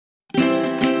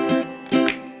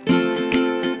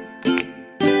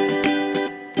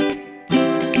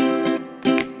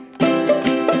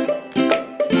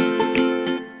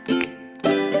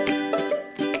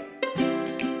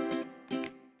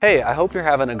Hey, I hope you're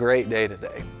having a great day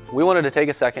today. We wanted to take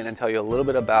a second and tell you a little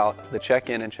bit about the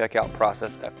check-in and check-out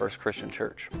process at First Christian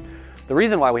Church. The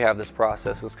reason why we have this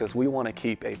process is because we want to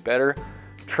keep a better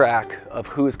track of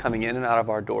who is coming in and out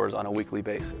of our doors on a weekly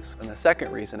basis. And the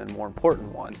second reason, and more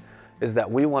important one, is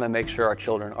that we want to make sure our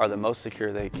children are the most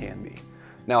secure they can be.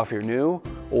 Now, if you're new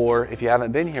or if you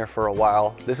haven't been here for a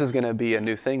while, this is going to be a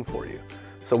new thing for you.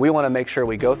 So we want to make sure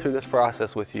we go through this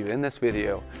process with you in this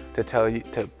video to tell you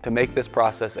to make this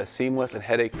process as seamless and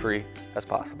headache-free as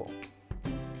possible.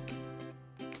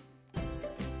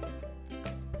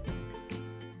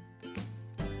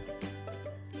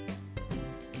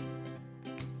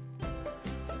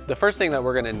 The first thing that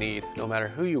we're going to need, no matter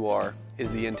who you are,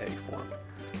 is the intake form.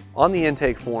 On the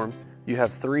intake form, you have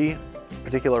three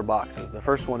particular boxes. The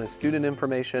first one is student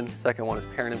information, second one is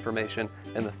parent information,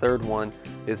 and the third one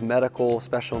is medical,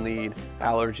 special need,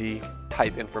 allergy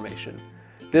type information.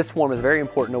 This form is very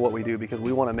important to what we do because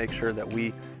we want to make sure that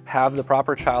we have the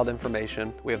proper child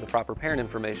information, we have the proper parent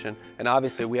information, and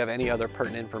obviously we have any other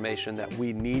pertinent information that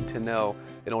we need to know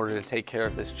in order to take care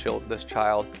of this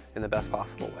child in the best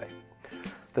possible way.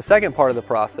 The second part of the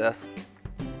process,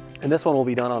 and this one will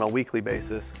be done on a weekly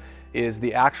basis, is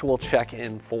the actual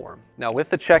check-in form. Now with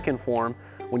the check-in form,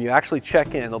 when you actually check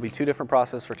in, there'll be two different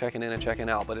processes for checking in and checking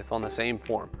out, but it's on the same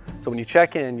form. So when you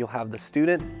check in, you'll have the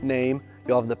student name,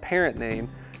 you'll have the parent name,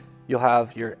 you'll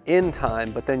have your end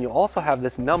time, but then you'll also have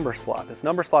this number slot. This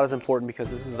number slot is important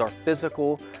because this is our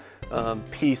physical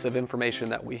piece of information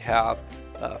that we have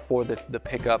for the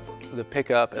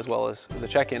pickup as well as the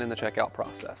check-in and the check-out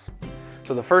process.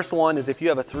 So the first one is if you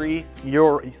have a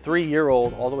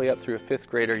three-year-old all the way up through a fifth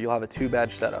grader, you'll have a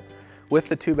two-badge setup. With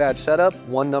the two-badge setup,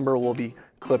 one number will be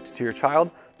clipped to your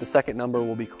child, the second number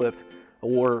will be clipped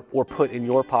or put in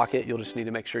your pocket. You'll just need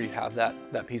to make sure you have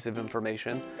that piece of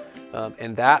information.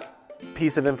 And that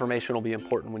piece of information will be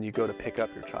important when you go to pick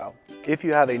up your child. If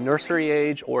you have a nursery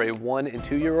age or a 1 and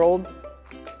 2-year-old,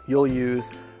 you'll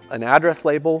use an address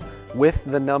label with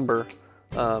the number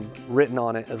written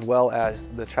on it, as well as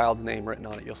the child's name written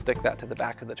on it. You'll stick that to the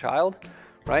back of the child,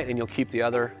 right? And you'll keep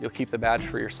the badge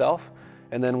for yourself.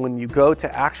 And then when you go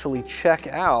to actually check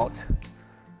out,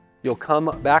 you'll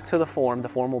come back to the form. The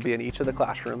form will be in each of the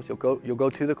classrooms. You'll go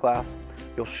to the class.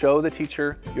 You'll show the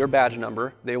teacher your badge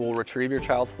number. They will retrieve your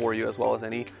child for you, as well as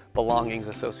any belongings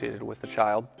associated with the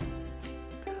child.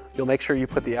 You'll make sure you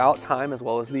put the out time as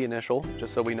well as the initial,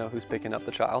 just so we know who's picking up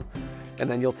the child. And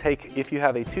then you'll take, if you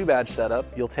have a two-badge setup,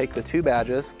 you'll take the two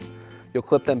badges, you'll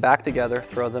clip them back together,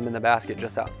 throw them in the basket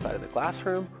just outside of the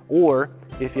classroom, or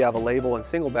if you have a label and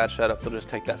single badge setup, you'll just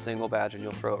take that single badge and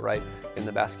you'll throw it right in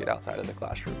the basket outside of the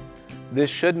classroom. This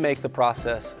should make the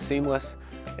process seamless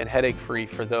and headache-free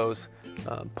for those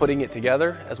putting it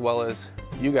together, as well as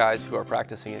you guys who are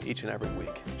practicing it each and every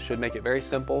week. It should make it very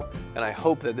simple, and I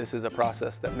hope that this is a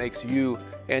process that makes you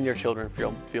and your children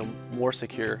feel more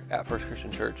secure at First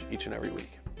Christian Church each and every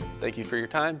week. Thank you for your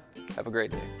time. Have a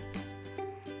great day.